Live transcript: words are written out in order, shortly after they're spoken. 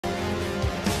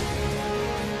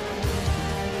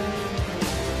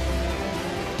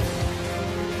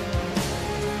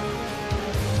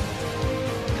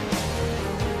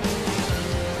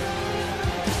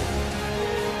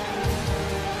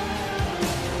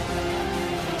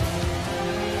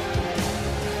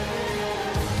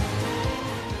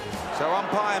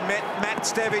player, Matt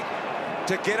Stevic,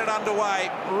 to get it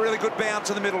underway. Really good bounce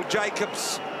in the middle.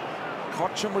 Jacobs.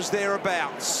 Cotcham was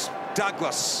thereabouts.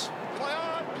 Douglas.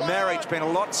 Marriage, been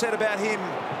a lot said about him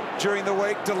during the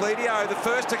week. Deledio, the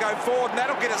first to go forward, and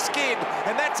that'll get a skid,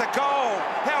 and that's a goal.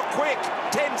 How quick?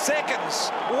 10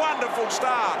 seconds. Wonderful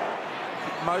start.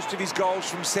 Most of his goals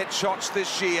from set shots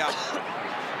this year.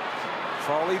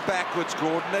 Foley backwards,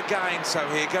 Gordon again. So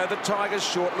here go the Tigers,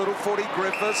 short little footy.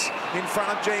 Griffiths in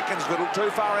front of Jenkins, little too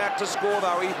far out to score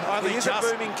though. He is a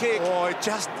booming kick. Oh,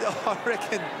 I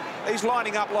reckon he's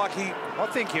lining up like he... I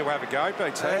think he'll have a go,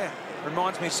 BT. Yeah.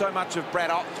 Reminds me so much of Brad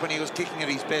Ottens when he was kicking at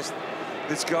his best.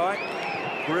 This guy,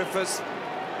 Griffiths,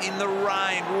 in the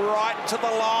rain, right to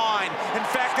the line. In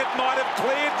fact, it might have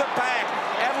cleared the back.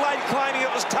 Adelaide claiming it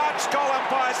was touched. Goal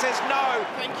umpire says no.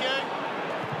 Thank you.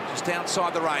 Just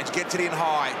outside the range, gets it in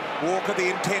high. Walker, the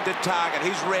intended target.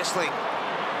 He's wrestling.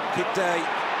 Kicked a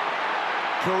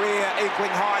career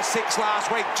equaling high 6 last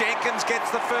week. Jenkins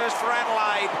gets the first for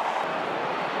Adelaide.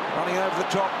 Running over the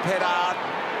top, Pedard.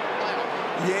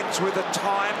 Jens with a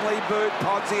timely boot.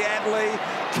 Podsiadly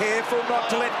careful not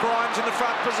to let Grimes in the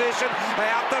front position.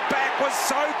 Out the back was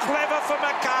so clever for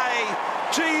McKay.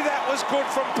 Gee, that was good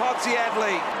from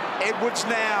Podsiadly. Edwards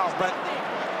now, but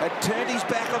had turned his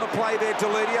back on the play there,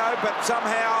 Deledio, but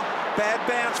somehow bad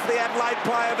bounce for the Adelaide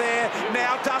player there.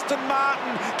 Now Dustin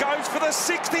Martin goes for the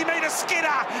 60-metre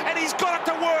skidder, and he's got it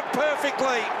to work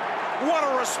perfectly. What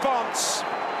a response.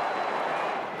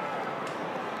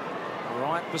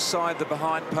 Right beside the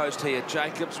behind post here,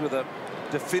 Jacobs with a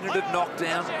definitive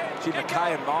knockdown. Gee,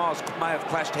 McKay and Miles may have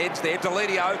clashed heads there.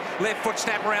 Deledio, left foot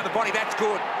snap around the body, that's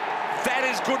good. That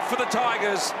is good for the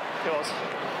Tigers.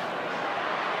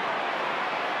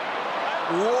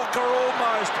 Walker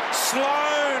almost.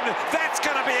 Sloane, that's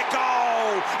going to be a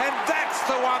goal. And that's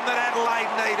the one that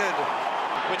Adelaide needed.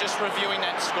 We're just reviewing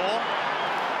that score.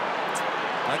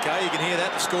 Okay, you can hear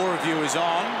that. The score review is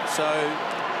on, so...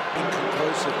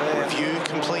 Inconclusive there. Review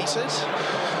completed.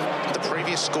 The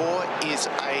previous score is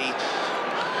a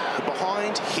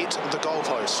behind hit the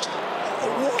goalpost.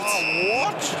 What?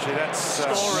 Oh, what? See, that's...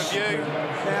 Score review.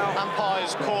 Now,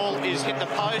 Umpire's call is hit the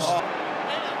post.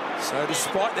 So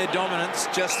despite their dominance,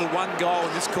 just the one goal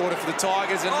in this quarter for the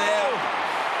Tigers, and now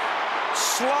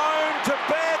Sloane to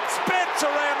Betts. Betts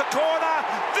around the corner.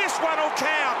 This one will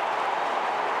count.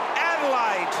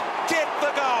 Adelaide get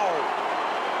the goal.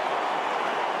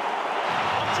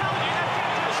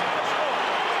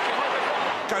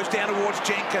 Goes down towards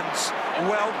Jenkins.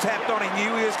 Well tapped on. He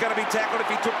knew he was going to be tackled if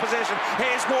he took possession.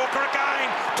 Here's Walker again.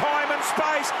 Time and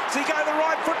space. Does he go the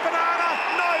right foot banana?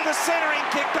 No, the centering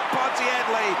kick to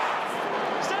Podsiadly.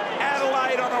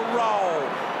 Adelaide on a roll.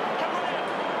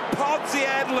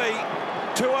 Podsiadly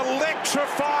to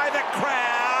electrify the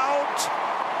crowd.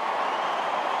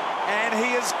 And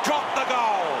he has got the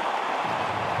goal.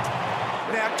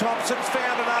 Now Thompson's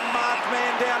found an unmarked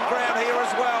man down ground here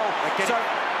as well. They're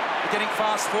getting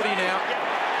fast footy now.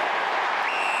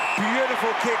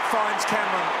 Beautiful kick finds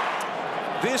Cameron.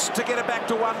 This to get it back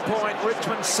to 1 point.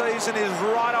 Richmond's season is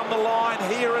right on the line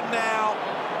here and now.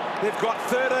 They've got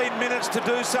 13 minutes to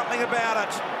do something about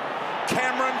it.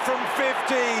 Cameron from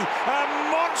 50. A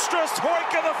monstrous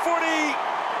hoik of the footy.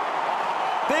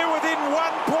 They're within 1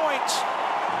 point.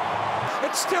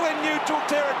 It's still in neutral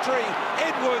territory.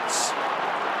 Edwards.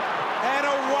 And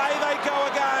away they go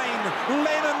again.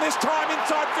 Lennon this time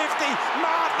inside 50.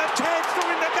 Martin a chance to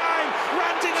win the game.